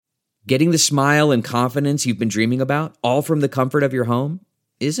Getting the smile and confidence you've been dreaming about, all from the comfort of your home,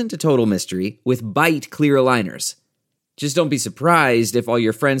 isn't a total mystery with Bite clear aligners. Just don't be surprised if all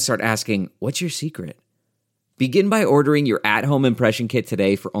your friends start asking, "What's your secret?" Begin by ordering your at-home impression kit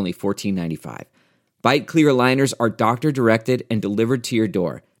today for only $14.95. Bite clear aligners are doctor-directed and delivered to your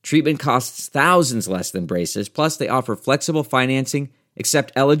door. Treatment costs thousands less than braces, plus they offer flexible financing,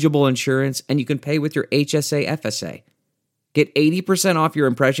 accept eligible insurance, and you can pay with your HSA FSA. Get 80% off your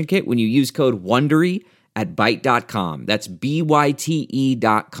impression kit when you use code WONDERY at Byte.com. That's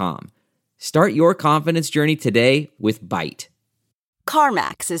BYTE.com. Start your confidence journey today with Byte.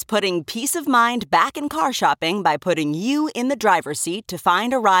 CarMax is putting peace of mind back in car shopping by putting you in the driver's seat to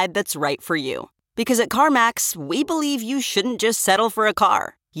find a ride that's right for you. Because at CarMax, we believe you shouldn't just settle for a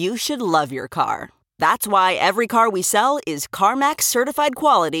car. You should love your car. That's why every car we sell is CarMax certified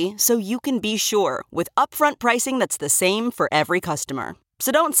quality, so you can be sure with upfront pricing that's the same for every customer.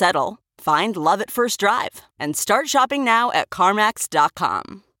 So don't settle. Find love at first drive and start shopping now at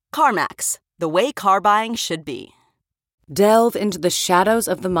CarMax.com. CarMax, the way car buying should be. Delve into the shadows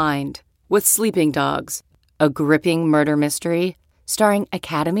of the mind with Sleeping Dogs, a gripping murder mystery starring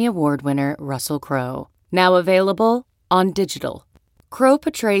Academy Award winner Russell Crowe. Now available on digital. Crowe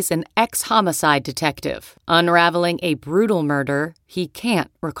portrays an ex-homicide detective unraveling a brutal murder he can't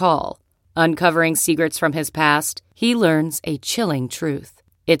recall. Uncovering secrets from his past, he learns a chilling truth.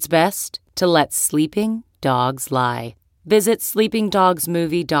 It's best to let sleeping dogs lie. Visit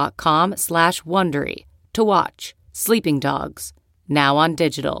sleepingdogsmovie.com/Wondery to watch Sleeping Dogs, now on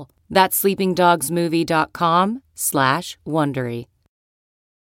digital. That's sleepingdogsmovie.com/Wondery.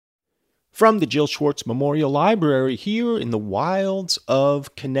 From the Jill Schwartz Memorial Library here in the wilds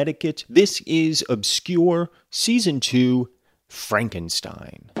of Connecticut, this is Obscure Season 2,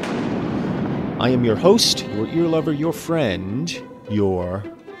 Frankenstein. I am your host, your ear lover, your friend, your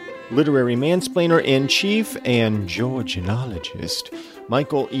literary mansplainer in chief and Georgianologist,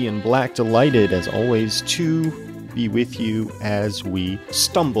 Michael Ian Black, delighted as always to be with you as we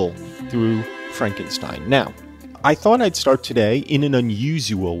stumble through Frankenstein. Now, I thought I'd start today in an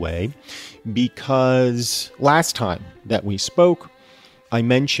unusual way because last time that we spoke, I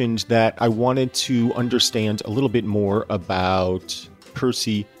mentioned that I wanted to understand a little bit more about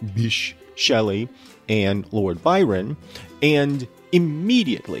Percy Bysshe Shelley and Lord Byron, and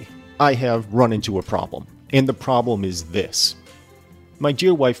immediately I have run into a problem. And the problem is this. My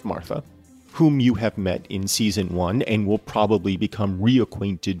dear wife Martha, whom you have met in Season 1 and will probably become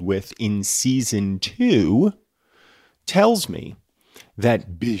reacquainted with in Season 2, tells me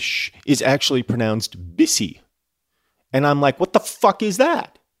that Bish is actually pronounced Bissy. And I'm like, what the fuck is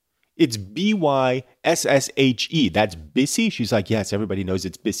that? It's B-Y-S-S-H-E. That's Bissy? She's like, yes, everybody knows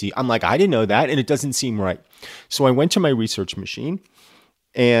it's Bissy. I'm like, I didn't know that, and it doesn't seem right. So I went to my research machine,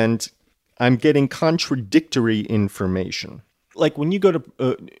 and I'm getting contradictory information. Like when you go to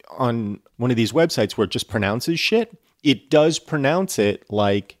on one of these websites where it just pronounces shit, it does pronounce it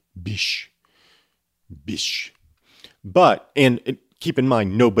like Bish. Bish. But, and keep in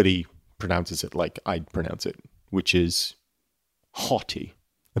mind, nobody pronounces it like I pronounce it, which is haughty.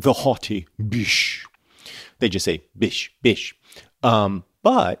 The haughty Bish. They just say Bish, Bish.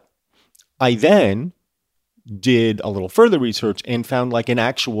 But I then did a little further research and found like an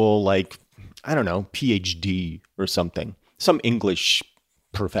actual, like, I don't know, PhD or something. Some English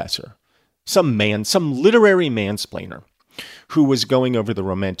professor. Some literary mansplainer who was going over the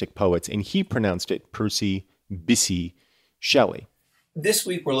Romantic poets, and he pronounced it Percy Bysshe Shelley. This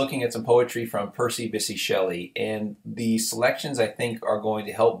week we're looking at some poetry from Percy Bysshe Shelley, and the selections I think are going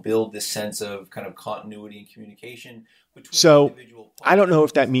to help build this sense of kind of continuity and communication between individual poets. I don't know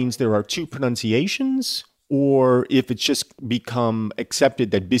if that means there are two pronunciations or if it's just become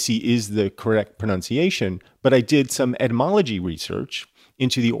accepted that Bissy is the correct pronunciation, but I did some etymology research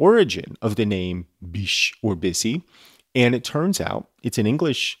into the origin of the name Bish or Bissy, and it turns out it's an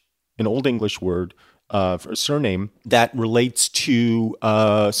Old English word for a surname that relates to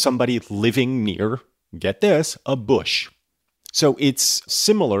somebody living near, get this, a bush. So it's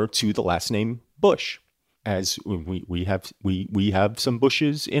similar to the last name Bush, as we have some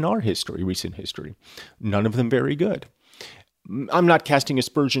bushes in our history, recent history. None of them very good. I'm not casting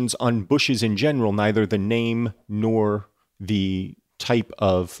aspersions on bushes in general, neither the name nor the type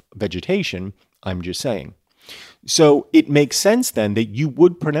of vegetation. I'm just saying. So it makes sense then that you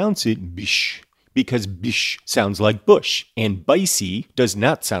would pronounce it Bish, because Bish sounds like bush, and Bicy does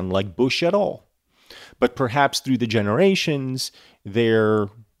not sound like bush at all. But perhaps through the generations, their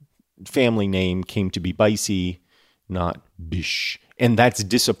family name came to be Bicy, not Bish. And that's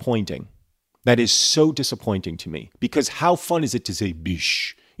disappointing. That is so disappointing to me, because how fun is it to say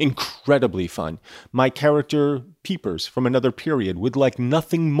Bish Incredibly fun. My character, Peepers, from another period, would like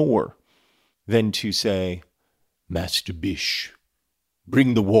nothing more than to say, Master Bish,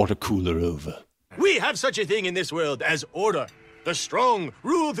 bring the water cooler over. We have such a thing in this world as order. The strong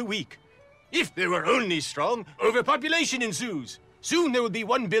rule the weak. If there were only strong, overpopulation ensues. Soon there will be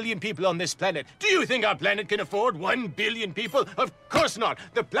 1 billion people on this planet. Do you think our planet can afford 1 billion people? Of course not.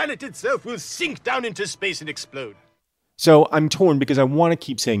 The planet itself will sink down into space and explode. So I'm torn because I want to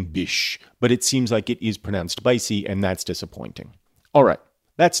keep saying Bish, but it seems like it is pronounced Bicy, and that's disappointing. All right,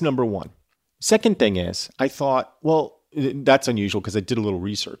 that's number one. Second thing is, I thought, well, that's unusual because I did a little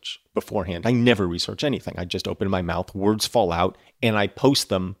research beforehand. I never research anything. I just open my mouth, words fall out, and I post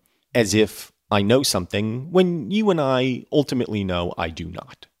them as if I know something when you and I ultimately know I do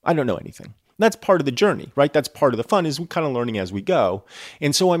not. I don't know anything. That's part of the journey, right? That's part of the fun, is we kind of learning as we go.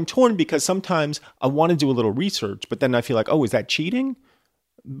 And so I'm torn because sometimes I want to do a little research, but then I feel like, oh, is that cheating?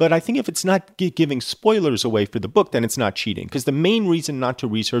 But I think if it's not giving spoilers away for the book, then it's not cheating. Because the main reason not to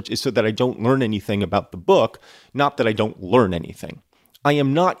research is so that I don't learn anything about the book, not that I don't learn anything. I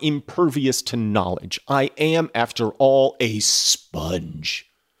am not impervious to knowledge. I am, after all, a sponge.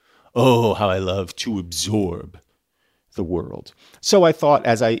 Oh, how I love to absorb the world. So I thought,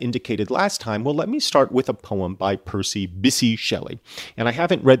 as I indicated last time, well, let me start with a poem by Percy Bissy Shelley. And I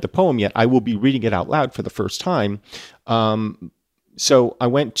haven't read the poem yet. I will be reading it out loud for the first time. So I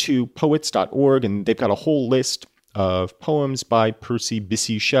went to poets.org, and they've got a whole list of poems by Percy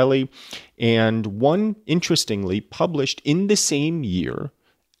Bissy Shelley, and one, interestingly, published in the same year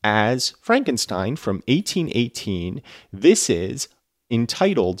as Frankenstein from 1818. This is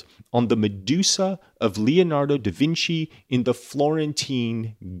entitled On the Medusa of Leonardo da Vinci in the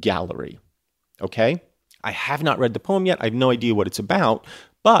Florentine Gallery. Okay? I have not read the poem yet. I have no idea what it's about,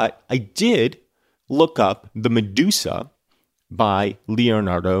 but I did look up the Medusa by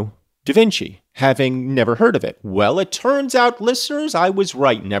Leonardo da Vinci, having never heard of it. Well, it turns out, listeners, I was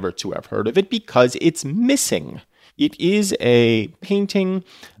right never to have heard of it because it's missing. It is a painting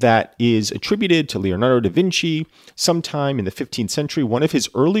that is attributed to Leonardo da Vinci sometime in the 15th century, one of his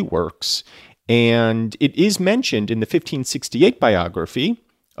early works, and it is mentioned in the 1568 biography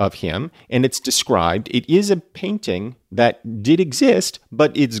of him, and it's described. It is a painting that did exist,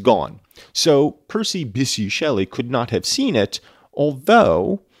 but it's gone. So Percy Bissy Shelley could not have seen it,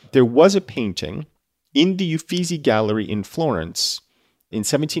 although there was a painting in the Uffizi Gallery in Florence in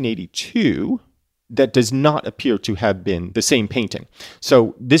 1782 that does not appear to have been the same painting.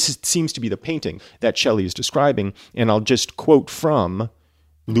 So seems to be the painting that Shelley is describing, and I'll just quote from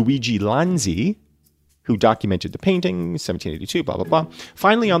Luigi Lanzi, who documented the painting, 1782, blah, blah, blah.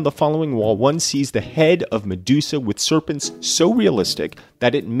 Finally, on the following wall, one sees the head of Medusa with serpents so realistic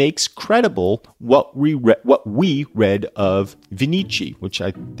that it makes credible what we read of Vinici, which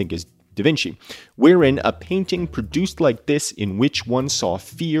I think is Da Vinci, wherein a painting produced like this in which one saw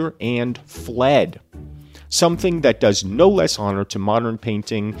fear and fled. Something that does no less honor to modern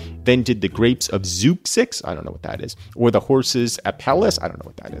painting than did the grapes of Zeuxis, I don't know what that is, or the horses Apelles, I don't know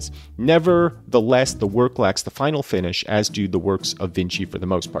what that is. Nevertheless, the work lacks the final finish, as do the works of Vinci for the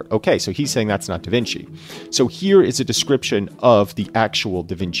most part. Okay, so he's saying that's not Da Vinci. So here is a description of the actual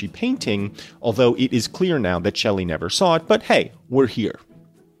Da Vinci painting, although it is clear now that Shelley never saw it, but hey, we're here.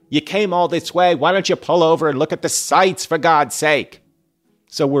 You came all this way, why don't you pull over and look at the sights, for God's sake?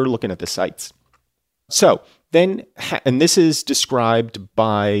 So we're looking at the sights. So then, and this is described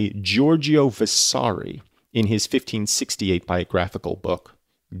by Giorgio Vasari in his 1568 biographical book,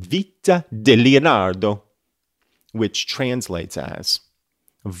 Vita di Leonardo, which translates as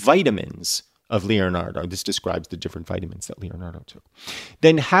Vitamins of Leonardo. This describes the different vitamins that Leonardo took.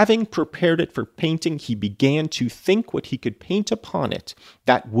 Then, having prepared it for painting, he began to think what he could paint upon it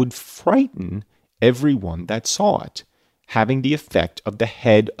that would frighten everyone that saw it, having the effect of the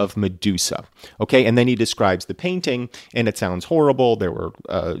head of Medusa. Okay, and then he describes the painting, and it sounds horrible. There were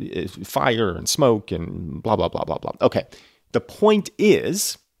fire and smoke and blah, blah, blah, blah, blah. Okay, the point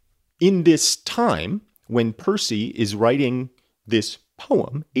is, in this time, when Percy is writing this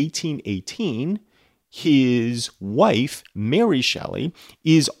poem, 1818, his wife, Mary Shelley,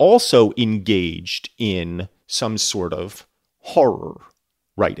 is also engaged in some sort of horror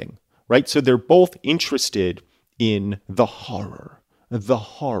writing, right? So they're both interested in the horror,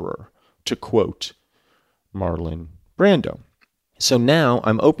 to quote Marlon Brando. So now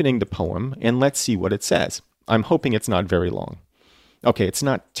I'm opening the poem, and let's see what it says. I'm hoping it's not very long. Okay, it's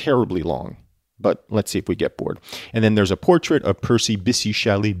not terribly long, but let's see if we get bored. And then there's a portrait of Percy Bissy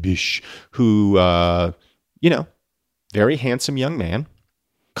Shelley Bish, who, very handsome young man,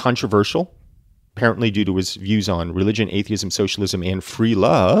 controversial, apparently due to his views on religion, atheism, socialism, and free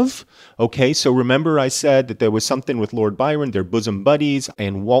love. Okay, so remember I said that there was something with Lord Byron, they're bosom buddies,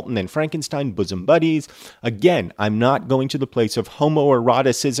 and Walton and Frankenstein, bosom buddies. Again, I'm not going to the place of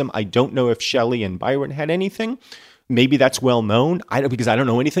homoeroticism. I don't know if Shelley and Byron had anything. Maybe that's well known, because I don't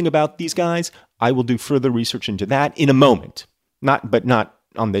know anything about these guys. I will do further research into that in a moment, but not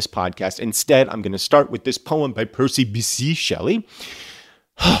on this podcast. Instead, I'm going to start with this poem by Percy Bissy Shelley.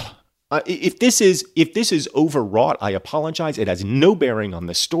 If this is overwrought, I apologize. It has no bearing on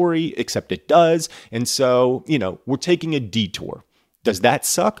the story, except it does. And so, we're taking a detour. Does that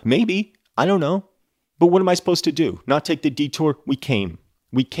suck? Maybe. I don't know. But what am I supposed to do? Not take the detour? We came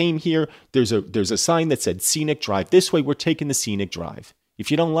here. There's a sign that said scenic drive. This way, we're taking the scenic drive.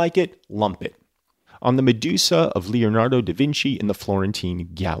 If you don't like it, lump it. On the Medusa of Leonardo da Vinci in the Florentine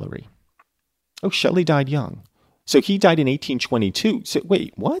Gallery. Oh, Shelley died young. So he died in 1822. So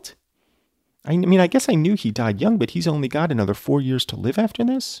wait, what? I mean, I guess I knew he died young, but he's only got another 4 years to live after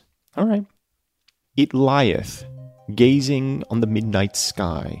this? All right. It lieth, gazing on the midnight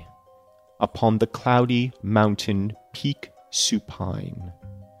sky, upon the cloudy mountain peak supine.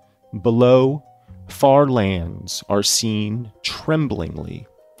 Below, far lands are seen tremblingly.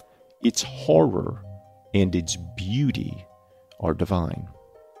 Its horror and its beauty are divine.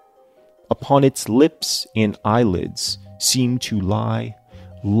 Upon its lips and eyelids seem to lie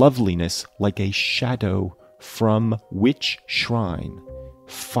loveliness like a shadow from which shrine,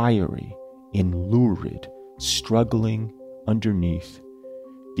 fiery and lurid, struggling underneath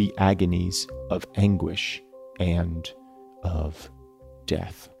the agonies of anguish and of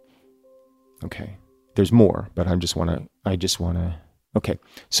death. Okay, there's more, but I just want to. Okay,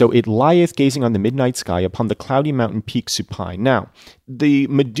 so it lieth gazing on the midnight sky upon the cloudy mountain peak supine. Now, the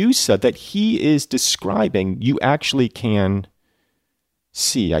Medusa that he is describing, you actually can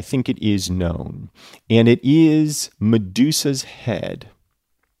see. I think it is known. And it is Medusa's head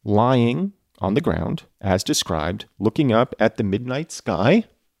lying on the ground, as described, looking up at the midnight sky,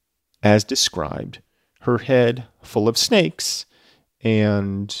 as described. Her head full of snakes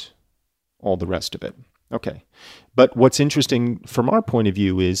and all the rest of it. Okay. But what's interesting from our point of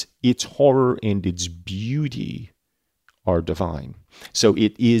view is its horror and its beauty are divine. So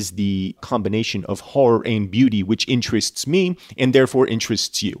it is the combination of horror and beauty which interests me and therefore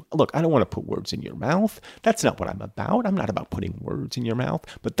interests you. Look, I don't want to put words in your mouth. That's not what I'm about. I'm not about putting words in your mouth,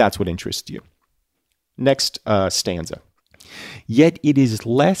 but that's what interests you. Next stanza. Yet it is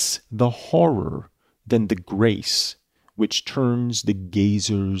less the horror than the grace which turns the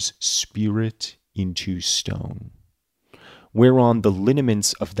gazer's spirit into stone, whereon the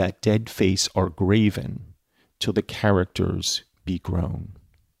lineaments of that dead face are graven till the characters be grown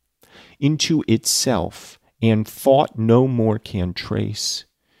into itself, and thought no more can trace.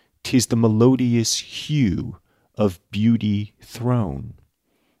 'Tis the melodious hue of beauty thrown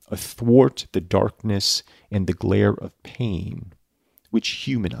athwart the darkness and the glare of pain, which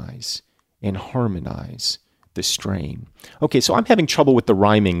humanize and harmonize the strain. Okay, so I'm having trouble with the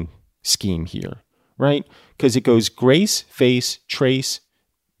rhyming scheme here, right? Because it goes grace, face, trace,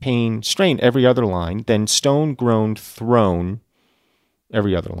 pain, strain, every other line, then stone, grown, thrown,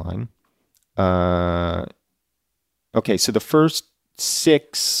 every other line. Okay, so the first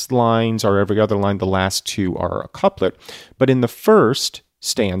 6 lines are every other line, the last 2 are a couplet. But in the first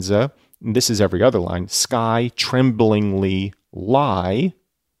stanza, and this is every other line, sky tremblingly lie,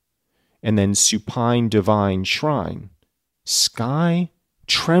 and then supine divine shrine. Sky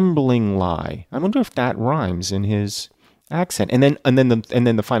trembling lie. I wonder if that rhymes in his accent. And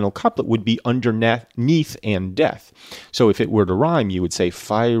then the final couplet would be underneath and death. So if it were to rhyme, you would say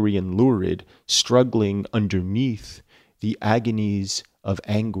fiery and lurid, struggling underneath the agonies of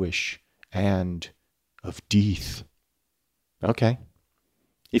anguish and of death. Okay.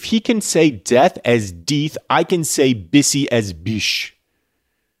 If he can say death as death, I can say Bissy as bish.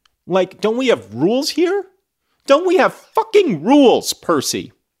 Like, don't we have rules here? Don't we have fucking rules,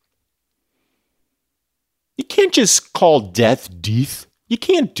 Percy? You can't just call death death. You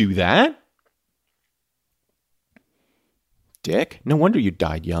can't do that. Dick, no wonder you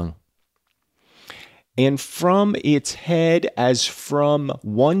died young. And from its head as from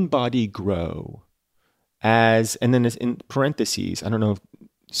one body grow, as, and then in parentheses, I don't know if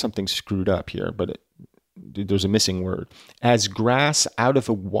something's screwed up here, but there's a missing word. As grass out of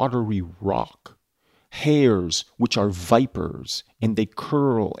a watery rock, hairs which are vipers, and they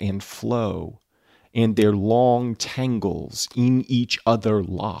curl and flow, and their long tangles in each other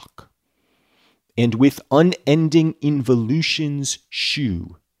lock, and with unending involutions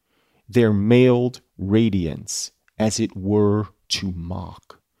shew their mailed radiance, as it were to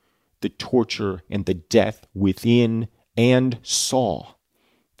mock the torture and the death within, and saw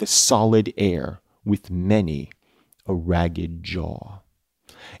the solid air with many a ragged jaw.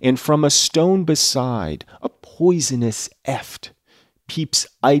 And from a stone beside, a poisonous eft peeps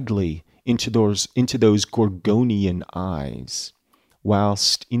idly into those Gorgonian eyes,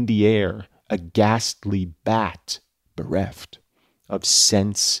 whilst in the air a ghastly bat, bereft of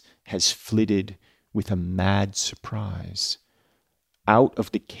sense, has flitted with a mad surprise. Out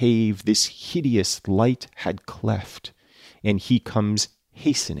of the cave this hideous light had cleft, and he comes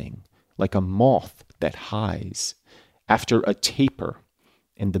hastening like a moth that hies after a taper,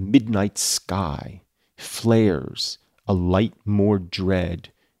 and the midnight sky flares a light more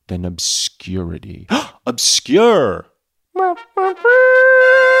dread than obscurity. Obscure!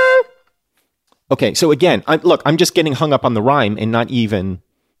 Okay, so again, I'm just getting hung up on the rhyme and not even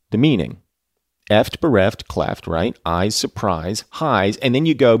the meaning. Eft, bereft, cleft, right? Eyes, surprise, highs, and then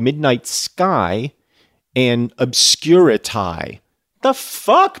you go midnight sky and obscurity. The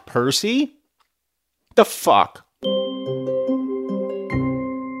fuck, Percy? The fuck?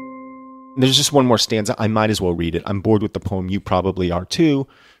 There's just one more stanza. I might as well read it. I'm bored with the poem. You probably are too,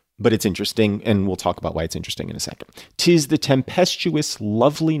 but it's interesting, and we'll talk about why it's interesting in a second. 'Tis the tempestuous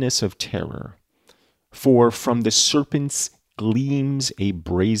loveliness of terror, for from the serpents gleams a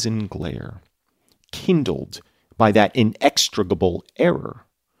brazen glare, kindled by that inextricable error,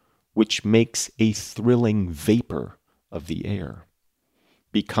 which makes a thrilling vapor of the air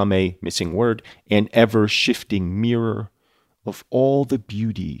become a, missing word, an ever-shifting mirror of all the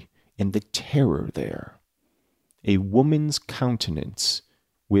beauty and the terror there. A woman's countenance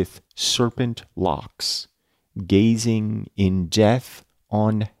with serpent locks, gazing in death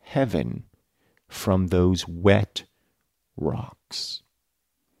on heaven from those wet rocks.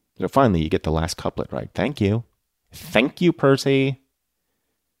 So finally, you get the last couplet right. Thank you. Thank you, Percy.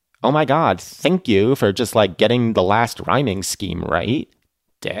 Oh my God, thank you for just getting the last rhyming scheme right,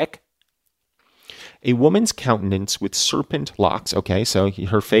 Dick. A woman's countenance with serpent locks. Okay, so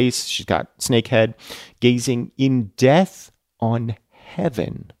her face, she's got snake head, gazing in death on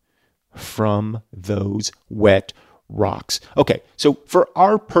heaven from those wet rocks. Okay, so for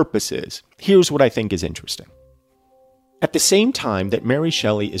our purposes, here's what I think is interesting. At the same time that Mary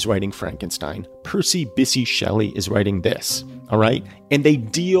Shelley is writing Frankenstein, Percy Bissy Shelley is writing this, all right? And they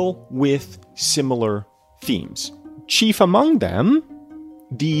deal with similar themes. Chief among them,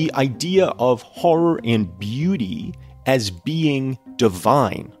 the idea of horror and beauty as being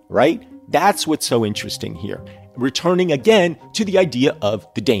divine, right? That's what's so interesting here. Returning again to the idea of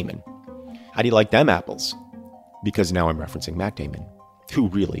the daemon. How do you like them apples? Because now I'm referencing Matt Damon, who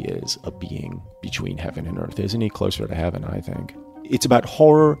really is a being between heaven and earth. Isn't he closer to heaven, I think? It's about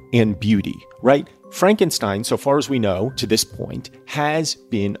horror and beauty, right? Frankenstein, so far as we know to this point, has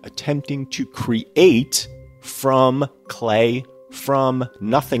been attempting to create from clay, from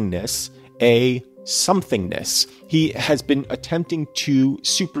nothingness, a somethingness. He has been attempting to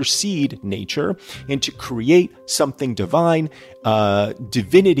supersede nature and to create something divine.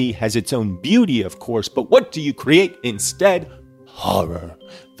 Divinity has its own beauty, of course, but what do you create instead? Horror.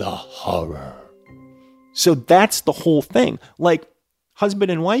 The horror. So that's the whole thing.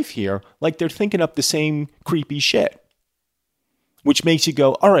 Husband and wife here, they're thinking up the same creepy shit. Which makes you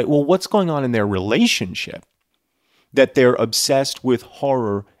go, all right, well, what's going on in their relationship that they're obsessed with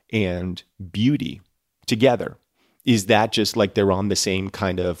horror and beauty together? Is that just they're on the same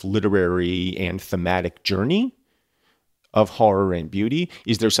kind of literary and thematic journey of horror and beauty?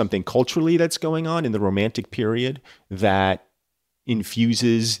 Is there something culturally that's going on in the Romantic period that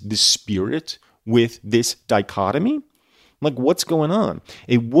infuses the spirit with this dichotomy? What's going on?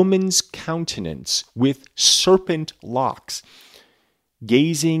 A woman's countenance with serpent locks,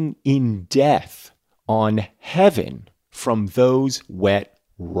 gazing in death on heaven from those wet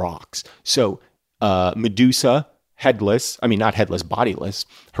rocks. So Medusa, not headless, bodiless,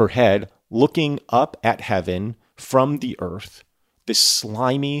 her head looking up at heaven from the earth, this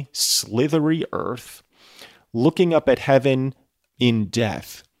slimy, slithery earth, looking up at heaven in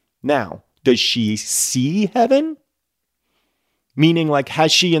death. Now, does she see heaven? Meaning,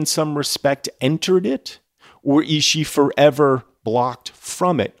 has she in some respect entered it? Or is she forever blocked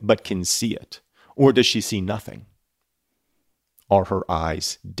from it but can see it? Or does she see nothing? Are her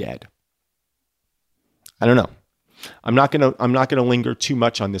eyes dead? I don't know. I'm not gonna linger too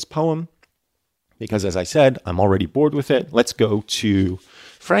much on this poem because, as I said, I'm already bored with it. Let's go to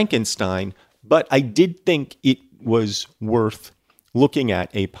Frankenstein. But I did think it was worth looking at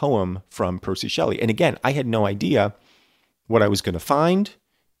a poem from Percy Shelley. And again, I had no idea what I was going to find.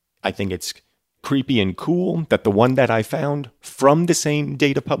 I think it's creepy and cool that the one that I found from the same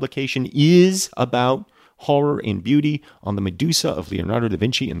data publication is about horror and beauty on the Medusa of Leonardo da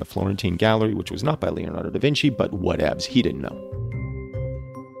Vinci in the Florentine Gallery, which was not by Leonardo da Vinci, but whatevs, he didn't know.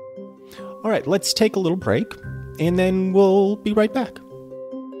 All right, let's take a little break, and then we'll be right back.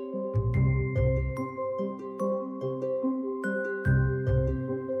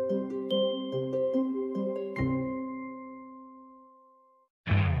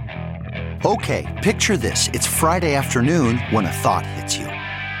 Okay, picture this. It's Friday afternoon when a thought hits you.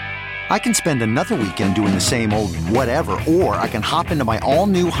 I can spend another weekend doing the same old whatever, or I can hop into my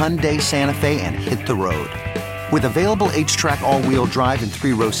all-new Hyundai Santa Fe and hit the road. With available H-Track all-wheel drive and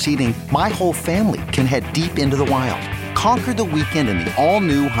 3-row seating, my whole family can head deep into the wild. Conquer the weekend in the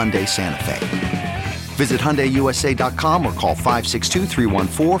all-new Hyundai Santa Fe. Visit HyundaiUSA.com or call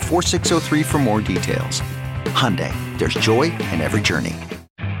 562-314-4603 for more details. Hyundai, there's joy in every journey.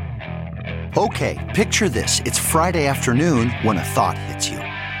 Okay, picture this. It's Friday afternoon when a thought hits you.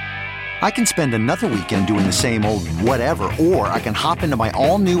 I can spend another weekend doing the same old whatever, or I can hop into my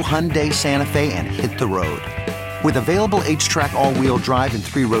all-new Hyundai Santa Fe and hit the road. With available H-Track all-wheel drive and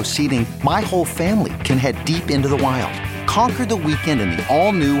 3-row seating, my whole family can head deep into the wild. Conquer the weekend in the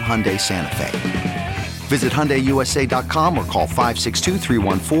all-new Hyundai Santa Fe. Visit HyundaiUSA.com or call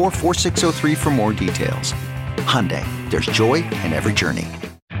 562-314-4603 for more details. Hyundai, there's joy in every journey.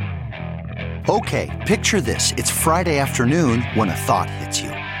 Okay, picture this. It's Friday afternoon when a thought hits you.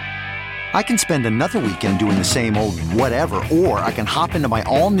 I can spend another weekend doing the same old whatever, or I can hop into my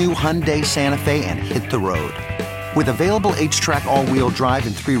all-new Hyundai Santa Fe and hit the road. With available H-Track all-wheel drive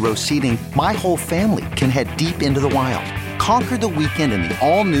and 3-row seating, my whole family can head deep into the wild. Conquer the weekend in the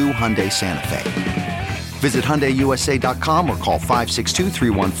all-new Hyundai Santa Fe. Visit HyundaiUSA.com or call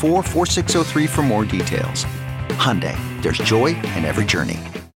 562-314-4603 for more details. Hyundai, there's joy in every journey.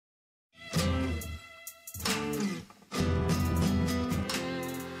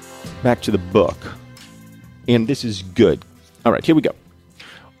 Back to the book. And this is good. All right, here we go.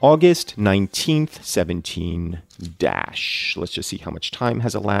 August 19th, 17 dash. Let's just see how much time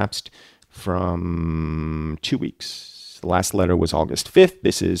has elapsed from 2 weeks. The last letter was August 5th.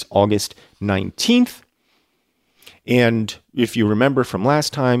 This is August 19th. And if you remember from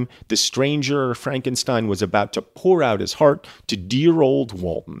last time, the stranger Frankenstein was about to pour out his heart to dear old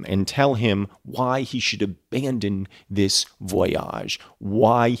Walton and tell him why he should abandon this voyage,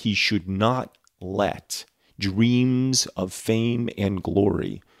 why he should not let dreams of fame and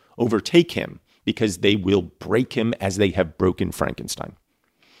glory overtake him, because they will break him as they have broken Frankenstein.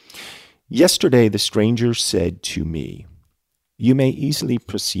 Yesterday, the stranger said to me, "You may easily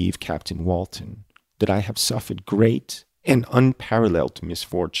perceive, Captain Walton, that I have suffered great and unparalleled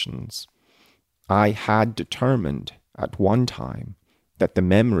misfortunes. I had determined at one time that the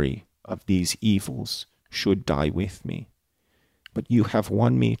memory of these evils should die with me. But you have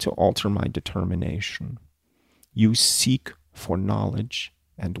won me to alter my determination. You seek for knowledge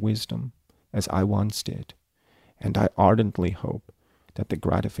and wisdom, as I once did, and I ardently hope that the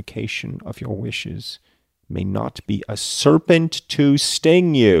gratification of your wishes may not be a serpent to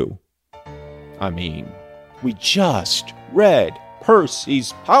sting you." I mean, we just read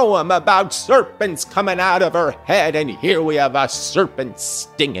Percy's poem about serpents coming out of her head, and here we have a serpent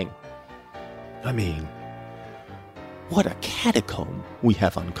stinging. I mean, what a catacomb we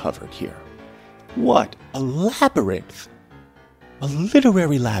have uncovered here. What a labyrinth. A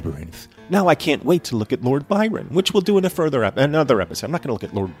literary labyrinth. Now I can't wait to look at Lord Byron, which we'll do in another episode. I'm not going to look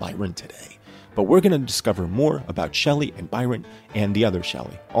at Lord Byron today. But we're going to discover more about Shelley and Byron and the other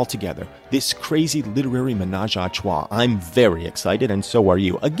Shelley altogether. This crazy literary menage a trois. I'm very excited, and so are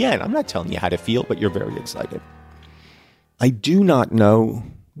you. Again, I'm not telling you how to feel, but you're very excited. I do not know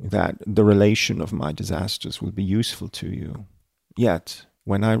that the relation of my disasters will be useful to you. Yet,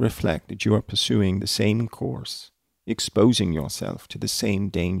 when I reflect that you are pursuing the same course, exposing yourself to the same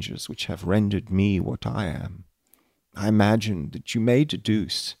dangers which have rendered me what I am, I imagine that you may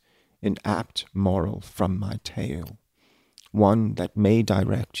deduce an apt moral from my tale, one that may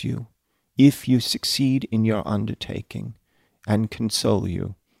direct you, if you succeed in your undertaking, and console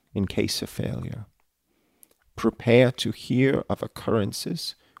you in case of failure. Prepare to hear of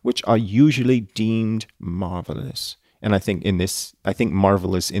occurrences which are usually deemed marvelous. And I think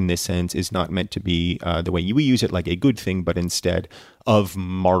marvelous in this sense is not meant to be the way we use it, like a good thing, but instead of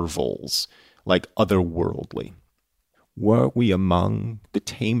marvels, like otherworldly. Were we among the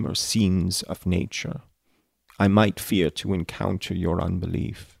tamer scenes of nature, I might fear to encounter your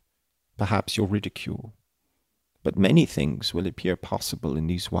unbelief, perhaps your ridicule. But many things will appear possible in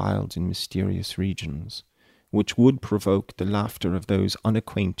these wild and mysterious regions, which would provoke the laughter of those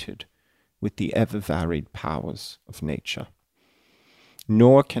unacquainted with the ever-varied powers of nature.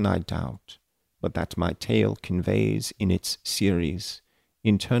 Nor can I doubt but that my tale conveys in its series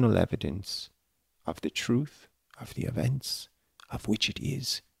internal evidence of the truth of the events of which it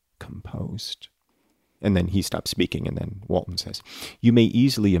is composed. And then he stops speaking, and then Walton says, "You may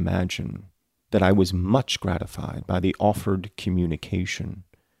easily imagine that I was much gratified by the offered communication,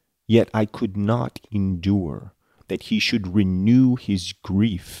 yet I could not endure that he should renew his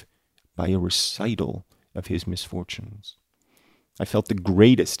grief by a recital of his misfortunes. I felt the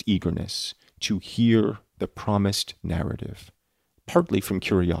greatest eagerness to hear the promised narrative, partly from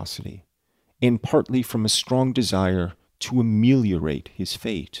curiosity, and partly from a strong desire to ameliorate his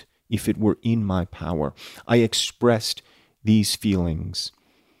fate, if it were in my power. I expressed these feelings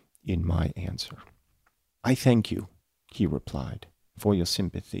in my answer. 'I thank you,' he replied, 'for your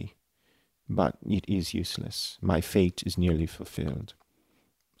sympathy, but it is useless. My fate is nearly fulfilled.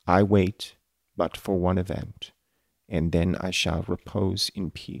 I wait but for one event, and then I shall repose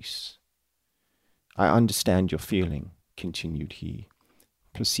in peace. I understand your feeling,' continued he,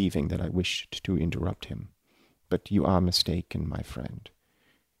 perceiving that I wished to interrupt him, 'but you are mistaken, my friend.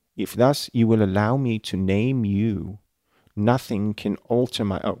 If thus you will allow me to name you, nothing can alter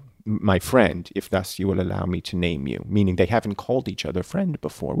my friend, if thus you will allow me to name you,' meaning they haven't called each other friend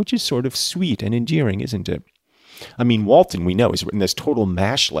before, which is sort of sweet and endearing, isn't it? I mean, Walton, we know, has written this total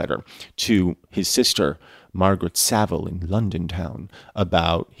MASH letter to his sister, Margaret Saville, in London town,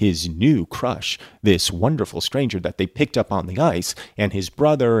 about his new crush, this wonderful stranger that they picked up on the ice, and his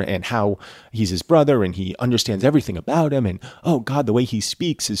brother, and how he's his brother, and he understands everything about him, and, oh God, the way he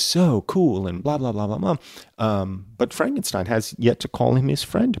speaks is so cool, and blah, blah, blah, blah, blah. But Frankenstein has yet to call him his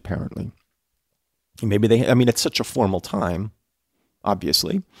friend, apparently. Maybe it's such a formal time,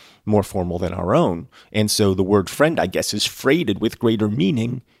 obviously, more formal than our own. And so the word friend, I guess, is freighted with greater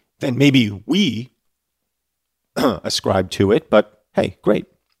meaning than maybe we ascribe to it. But hey, great.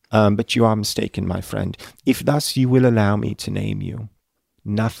 But you are mistaken, my friend. If thus you will allow me to name you,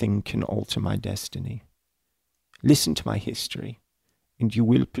 nothing can alter my destiny. Listen to my history, and you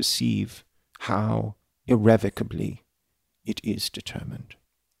will perceive how irrevocably it is determined.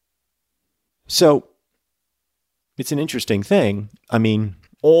 So, it's an interesting thing. I mean,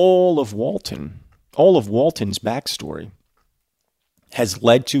 all of Walton's backstory has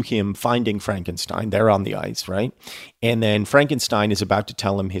led to him finding Frankenstein there on the ice, right? And then Frankenstein is about to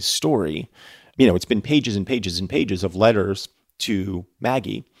tell him his story. You know, it's been pages and pages and pages of letters to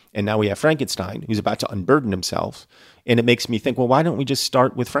Maggie. And now we have Frankenstein who's about to unburden himself. And it makes me think, well, why don't we just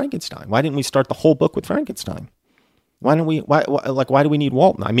start with Frankenstein? Why didn't we start the whole book with Frankenstein? Why do we need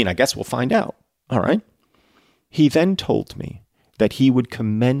Walton? I mean, I guess we'll find out. All right. He then told me that he would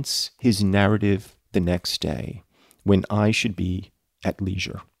commence his narrative the next day when I should be at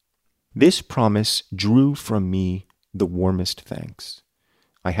leisure. This promise drew from me the warmest thanks.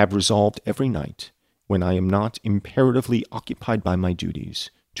 I have resolved every night, when I am not imperatively occupied by my duties,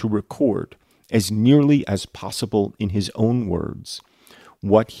 to record, as nearly as possible in his own words,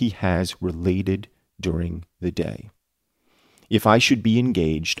 what he has related during the day. If I should be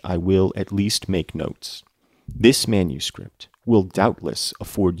engaged, I will at least make notes. This manuscript will doubtless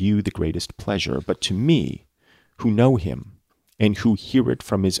afford you the greatest pleasure, but to me, who know him, and who hear it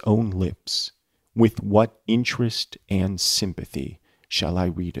from his own lips, with what interest and sympathy shall I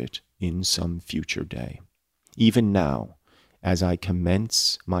read it in some future day? Even now, as I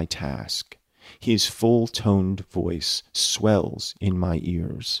commence my task, his full-toned voice swells in my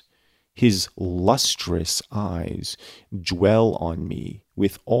ears. His lustrous eyes dwell on me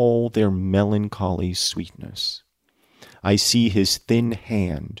with all their melancholy sweetness. I see his thin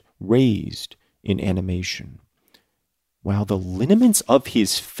hand raised in animation, while the lineaments of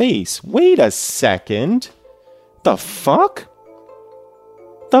his face... Wait a second. The fuck?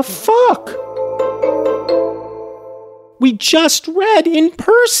 The fuck? We just read in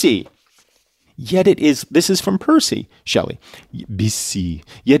Percy. Yet it is, this is from Percy, Shelley, Bissy,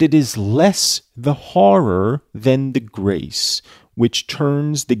 yet it is less the horror than the grace, which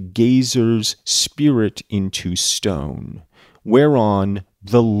turns the gazer's spirit into stone, whereon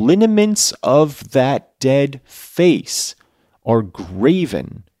the lineaments of that dead face are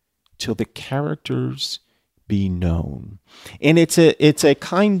graven till the characters be known. And it's a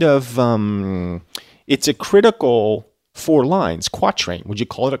kind of, it's a critical 4 lines, quatrain. Would you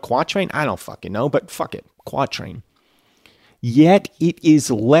call it a quatrain? I don't fucking know, but fuck it, quatrain. Yet it is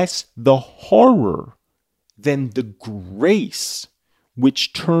less the horror than the grace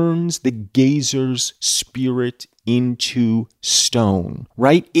which turns the gazer's spirit into stone,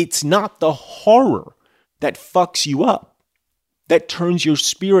 right? It's not the horror that fucks you up. that turns your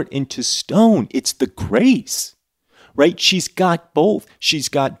spirit into stone. It's the grace, right? She's got both. She's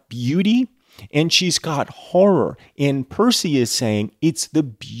got beauty and she's got horror. And Percy is saying it's the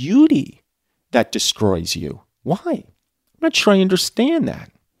beauty that destroys you. Why? I'm not sure I understand that.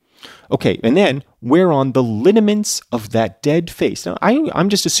 Okay, and then we're on the lineaments of that dead face. Now, I'm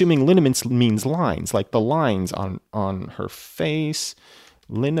just assuming lineaments means lines, like the lines on her face.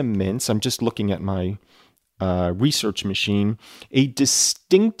 Lineaments, I'm just looking at my research machine. A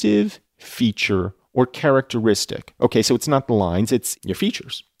distinctive feature or characteristic. Okay, so it's not the lines, it's your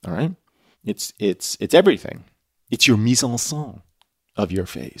features, all right? It's everything. It's your mise en scène of your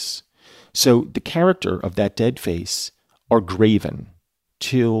face. So the character of that dead face are graven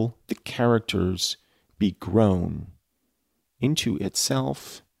till the characters be grown into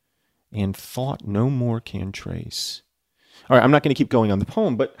itself and thought no more can trace. All right, I'm not going to keep going on the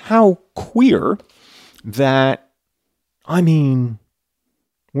poem, but how queer that,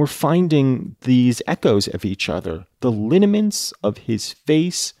 we're finding these echoes of each other. The lineaments of his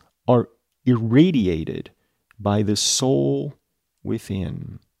face are irradiated by the soul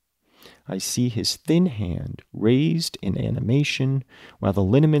within. I see his thin hand raised in animation, while the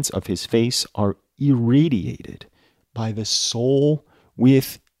lineaments of his face are irradiated by the soul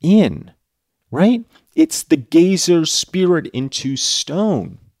within. Right? It's the gazer's spirit into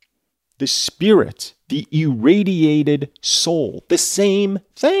stone. The spirit, the irradiated soul, the same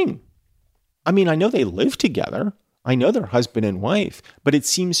thing. I know they live together. I know they're husband and wife, but it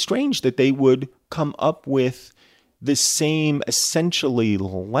seems strange that they would come up with the same essentially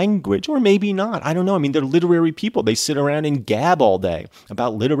language, or maybe not. I don't know. They're literary people. They sit around and gab all day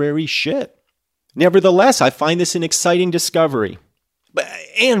about literary shit. Nevertheless, I find this an exciting discovery.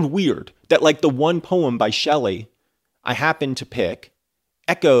 And weird that the one poem by Shelley I happen to pick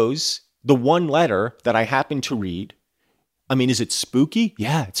echoes the one letter that I happen to read. Is it spooky?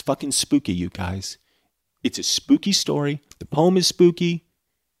 Yeah, it's fucking spooky, you guys. It's a spooky story. The poem is spooky.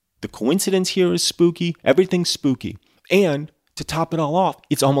 The coincidence here is spooky. Everything's spooky. And to top it all off,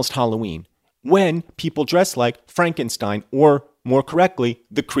 it's almost Halloween, when people dress like Frankenstein, or more correctly,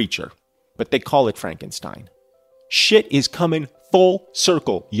 the creature. But they call it Frankenstein. Shit is coming full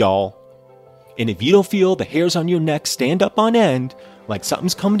circle, y'all. And if you don't feel the hairs on your neck stand up on end, like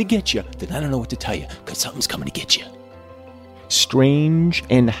something's coming to get you, then I don't know what to tell you, because something's coming to get you. Strange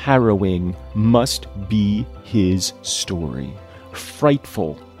and harrowing must be his story.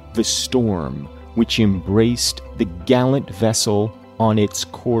 Frightful the storm which embraced the gallant vessel on its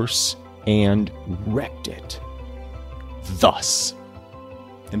course and wrecked it. Thus.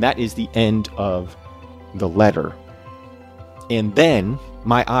 And that is the end of the letter. And then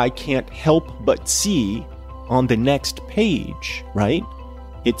my eye can't help but see on the next page, right?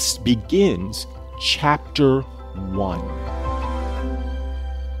 It begins chapter 1.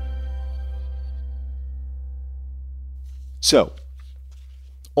 So,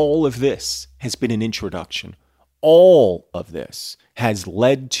 all of this has been an introduction. All of this has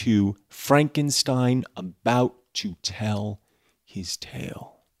led to Frankenstein about to tell his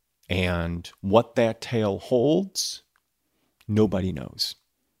tale. And what that tale holds, nobody knows.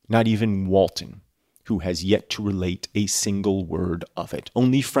 Not even Walton, who has yet to relate a single word of it.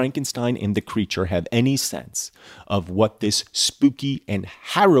 Only Frankenstein and the creature have any sense of what this spooky and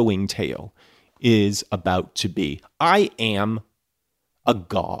harrowing tale is about to be. I am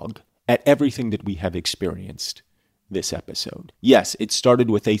agog at everything that we have experienced this episode. Yes, it started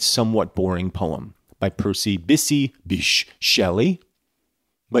with a somewhat boring poem by Percy Bissy Shelley.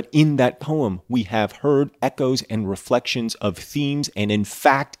 But in that poem, we have heard echoes and reflections of themes and, in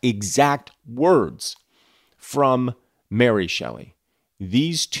fact, exact words from Mary Shelley.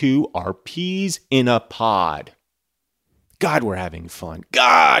 These two are peas in a pod. God, we're having fun.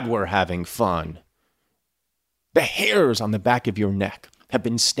 God, we're having fun. The hairs on the back of your neck have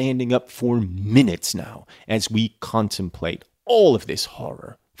been standing up for minutes now as we contemplate all of this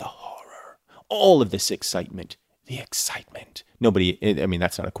horror, the horror, all of this excitement, the excitement.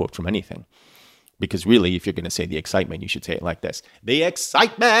 That's not a quote from anything. Because really, if you're going to say the excitement, you should say it like this. The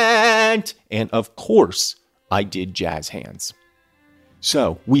excitement! And of course, I did jazz hands.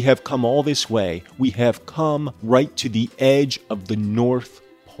 So, we have come all this way. We have come right to the edge of the North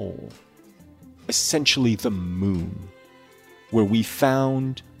Pole. Essentially the moon, where we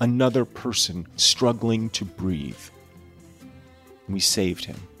found another person struggling to breathe. We saved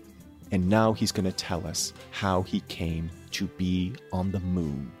him. And now he's going to tell us how he came to be on the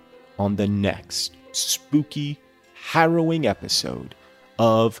moon on the next spooky, harrowing episode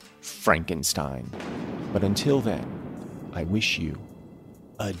of Frankenstein. But until then, I wish you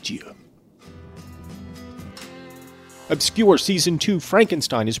adieu. Obscure Season 2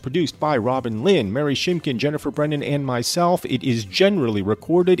 Frankenstein is produced by Robin Lynn, Mary Shimkin, Jennifer Brennan, and myself. It is generally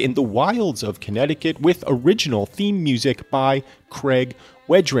recorded in the wilds of Connecticut with original theme music by Craig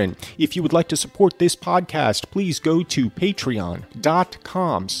Wedren. If you would like to support this podcast, please go to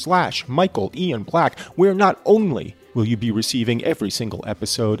patreon.com/Michael Ian Black, where not only will you be receiving every single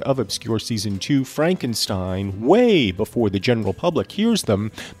episode of Obscure Season 2 Frankenstein way before the general public hears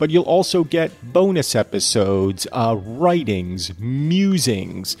them, but you'll also get bonus episodes, writings,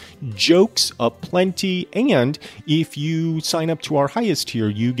 musings, jokes aplenty, and if you sign up to our highest tier,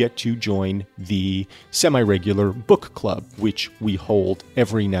 you get to join the semi-regular book club, which we hold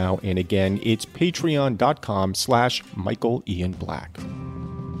every now and again. It's patreon.com/Michael Ian Black.